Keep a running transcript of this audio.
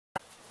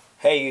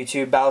Hey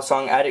YouTube,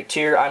 BalisongAddict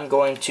here. I'm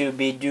going to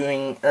be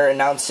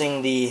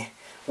announcing the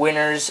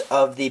winners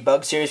of the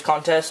Bug Series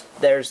contest.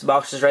 There's the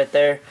boxes right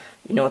there.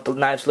 You know what the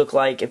knives look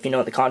like if you know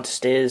what the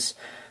contest is.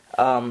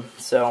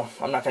 So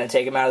I'm not going to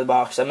take them out of the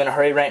box. I'm in a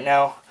hurry right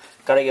now.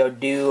 Gotta go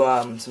do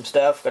some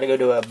stuff. Gotta go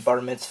to a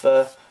bar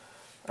mitzvah.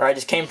 Or I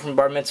just came from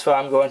bar mitzvah.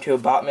 I'm going to a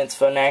bat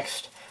mitzvah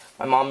next.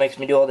 My mom makes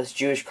me do all this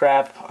Jewish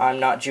crap. I'm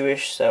not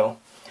Jewish, so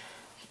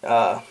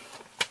I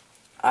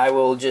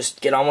will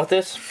just get on with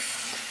this.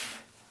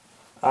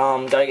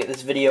 Gotta get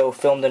this video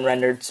filmed and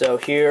rendered. So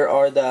here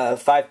are the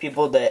 5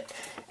 people that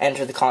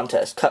enter the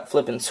contest: Cut,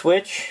 Flip, and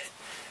Switch,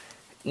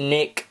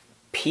 Nick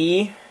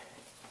P,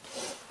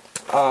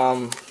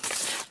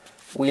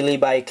 Wheelie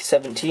Bike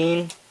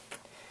 17,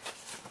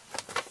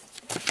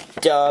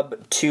 Dub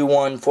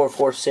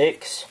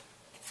 21446,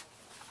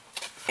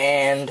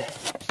 and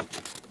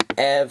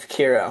Ev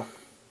Kiro.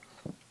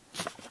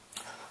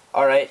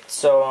 Alright,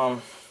 so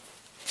I'll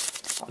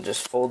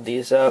just fold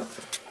these up.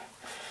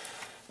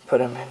 Put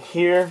them in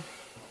here.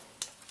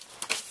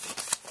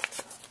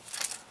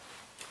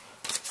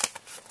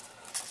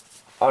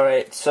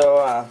 Alright,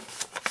 so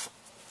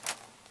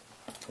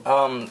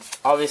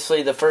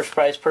obviously the first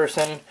prize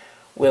person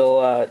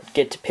will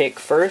get to pick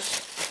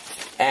first,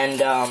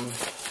 and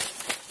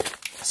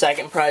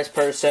second prize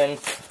person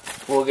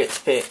will get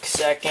to pick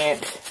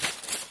second,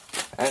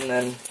 and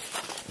then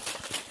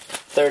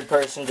third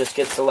person just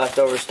gets the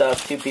leftover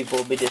stuff. 2 people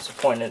will be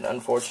disappointed,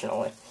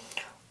 unfortunately.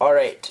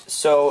 Alright,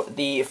 so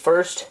the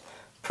first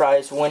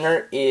prize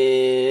winner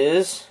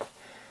is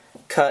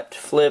Cut,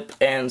 Flip,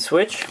 and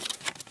Switch.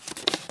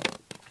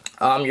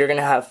 You're going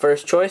to have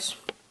first choice.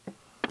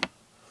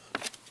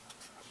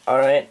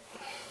 Alright.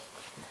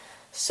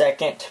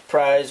 Second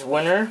prize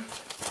winner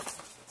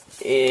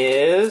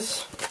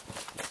is...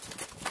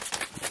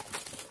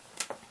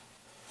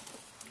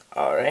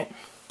 Alright.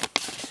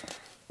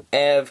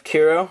 Ev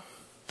Kiro.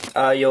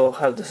 You'll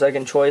have the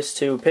second choice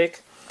to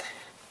pick.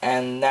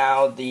 And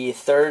now the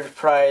third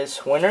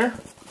prize winner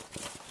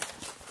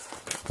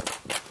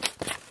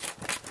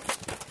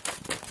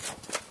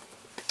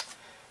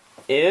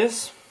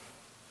is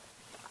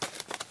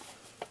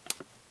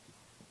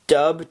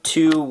Dub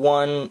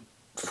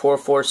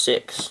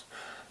 21446.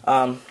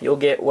 You'll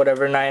get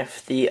whatever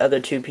knife the other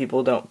 2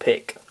 people don't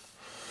pick.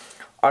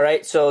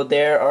 Alright, so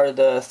there are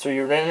the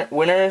 3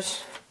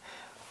 winners.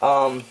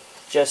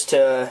 Just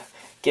to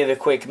give a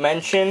quick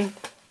mention,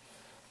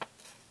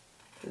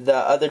 the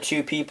other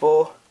 2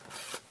 people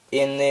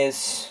in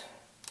this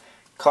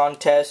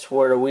contest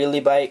were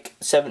Wheelie Bike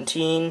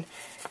 17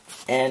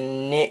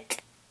 and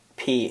Nick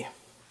P.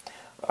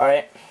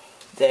 Alright,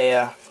 they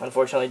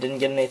unfortunately didn't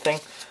get anything,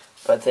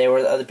 but they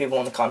were the other people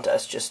in the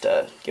contest. Just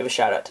to give a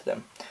shout out to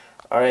them.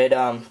 Alright,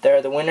 there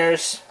are the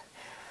winners.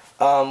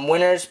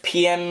 Winners,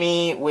 PM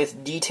me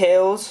with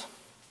details.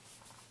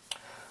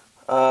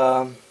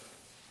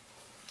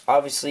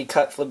 Obviously,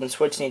 Cut, Flip, and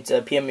Switch needs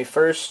to PM me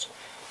first.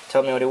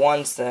 Tell me what he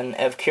wants. Then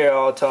Ev Kira,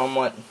 I'll tell him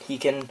what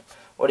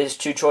his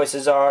 2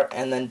 choices are,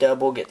 and then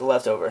Dub will get the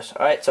leftovers.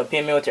 Alright, so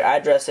PM me with your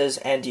addresses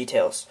and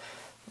details.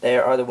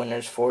 There are the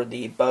winners for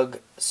the Bug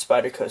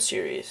Spyderco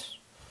series,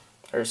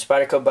 or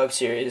Spyderco Bug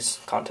Series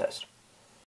contest.